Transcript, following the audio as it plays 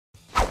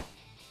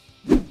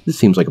this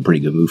seems like a pretty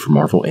good move for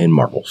Marvel and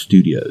Marvel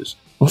Studios.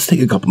 Let's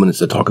take a couple minutes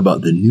to talk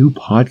about the new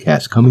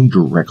podcast coming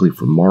directly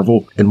from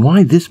Marvel and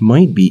why this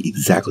might be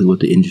exactly what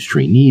the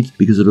industry needs,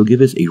 because it'll give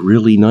us a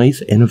really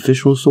nice and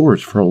official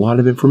source for a lot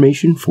of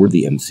information for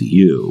the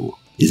MCU.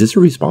 Is this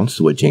a response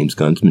to what James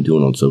Gunn's been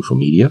doing on social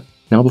media?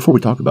 Now, before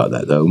we talk about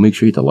that, though, make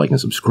sure you hit the like and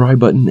subscribe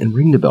button and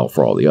ring the bell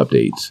for all the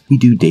updates. We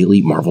do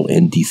daily Marvel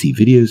and DC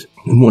videos.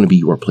 We want to be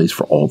your place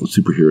for all the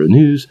superhero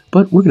news,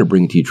 but we're going to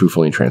bring it to you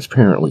truthfully and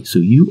transparently, so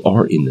you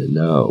are in the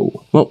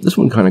know. Well, this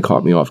one kind of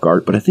caught me off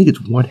guard, but I think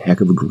it's one heck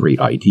of a great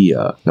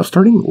idea. Now,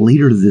 starting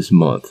later this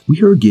month,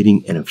 we are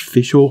getting an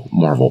official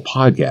Marvel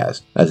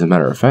podcast. As a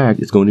matter of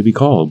fact, it's going to be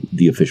called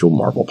the Official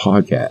Marvel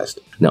Podcast.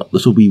 Now,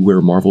 this will be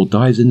where Marvel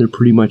dives into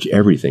pretty much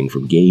everything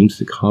from games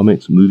to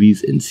comics,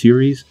 movies, and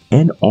series,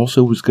 and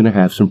also is going to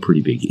have some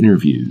pretty big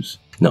interviews.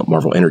 Now,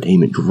 Marvel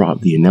Entertainment dropped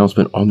the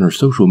announcement on their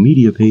social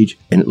media page,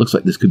 and it looks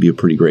like this could be a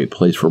pretty great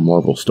place for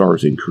Marvel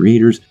stars and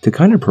creators to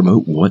kind of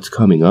promote what's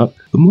coming up,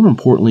 but more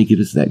importantly, give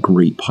us that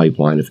great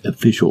pipeline of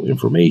official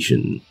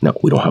information. Now,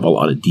 we don't have a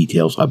lot of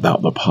details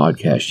about the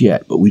podcast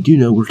yet, but we do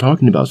know we're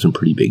talking about some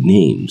pretty big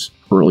names.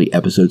 Early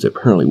episodes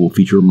apparently will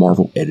feature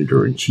Marvel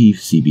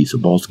Editor-in-Chief C.B.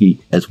 Cebulski,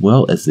 as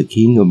well as the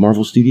king of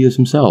Marvel Studios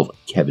himself,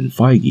 Kevin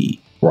Feige.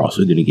 We're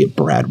also going to get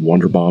Brad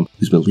Wonderbaum,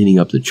 who's been leading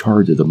up the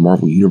charge of the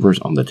Marvel Universe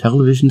on the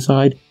television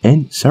side,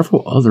 and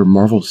several other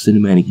Marvel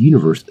Cinematic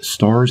Universe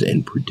stars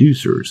and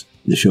producers.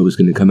 The show is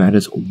going to come at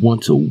us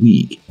once a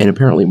week, and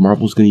apparently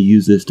Marvel's going to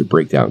use this to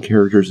break down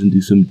characters and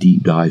do some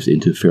deep dives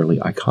into fairly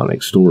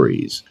iconic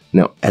stories.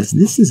 Now, as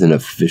this is an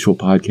official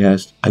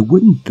podcast, I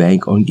wouldn't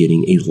bank on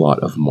getting a lot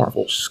of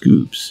Marvel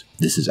scoops.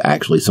 This is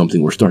actually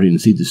something we're starting to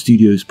see the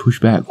studios push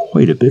back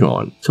quite a bit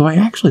on, so I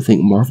actually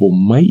think Marvel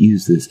might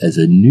use this as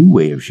a new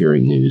way of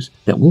sharing news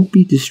that won't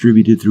be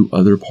distributed through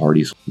other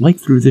parties like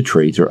through the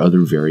trades or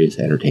other various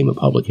entertainment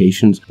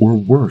publications, or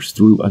worse,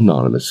 through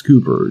anonymous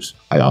scoopers.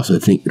 I also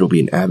think it'll be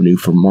an avenue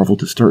for Marvel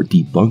to start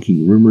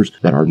debunking rumors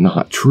that are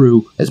not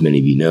true. As many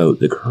of you know,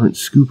 the current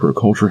scooper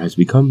culture has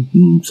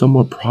become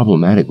somewhat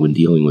problematic when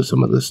dealing with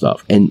some of this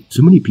stuff, and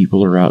so many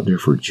people are out there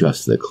for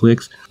just the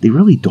clicks. They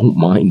really don't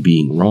mind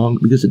being wrong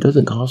because it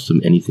doesn't cost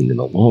them anything in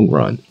the long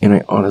run, and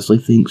I honestly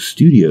think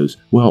studios,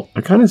 well,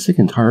 are kind of sick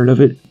and tired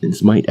of it, and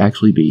this might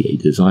actually be a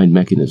design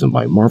mechanism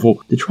by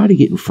Marvel to try to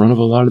get in front of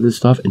a lot of this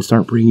stuff and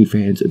start bringing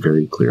fans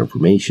very clear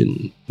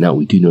information. Now,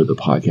 we do know the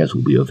podcast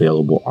will be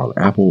available on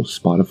Apple,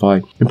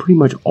 Spotify, and pretty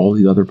much all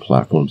the other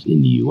platforms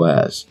in the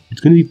US. It's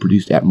going to be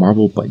produced at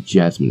Marvel by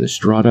Jasmine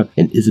Estrada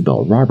and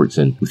Isabel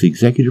Robertson, with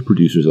executive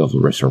producers of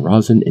Larissa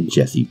Rosin and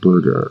Jesse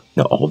Berger.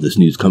 Now, all of this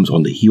news comes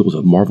on the heels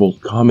of Marvel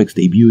Comics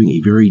debuting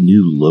a very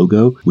new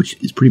logo,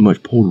 which is pretty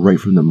much pulled right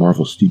from the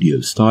Marvel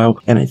Studios style,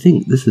 and I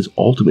think this is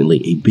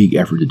ultimately a big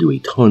effort to do a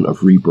ton of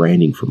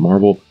rebranding for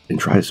Marvel and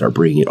try to start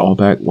bringing it all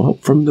back, well,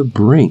 from the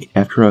brink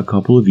after a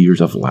couple of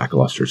years of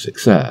lackluster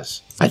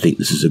success. I think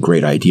this is a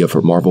great idea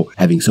for Marvel.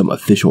 Having some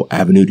official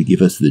avenue to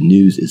give us the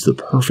news is the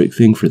perfect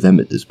thing for them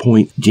at this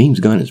point. James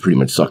Gunn has pretty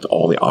much sucked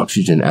all the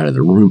oxygen out of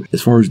the room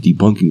as far as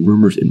debunking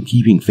rumors and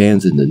keeping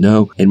fans in the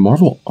know, and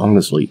Marvel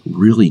honestly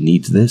really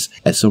needs this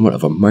as somewhat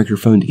of a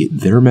microphone to get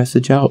their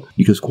message out,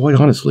 because quite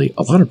honestly,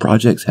 a lot of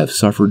projects have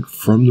suffered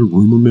from the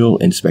rumor mill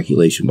and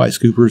speculation by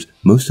scoopers,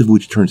 most of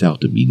which turns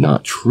out to be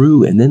not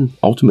true, and then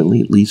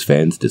ultimately it leaves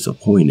fans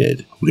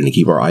disappointed. We're going to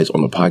keep our eyes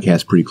on the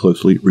podcast pretty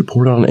closely,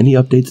 report on any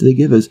updates they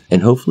give us,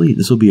 and hopefully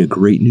this will be a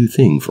great new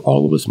thing for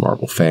all of us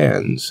Marvel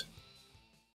fans.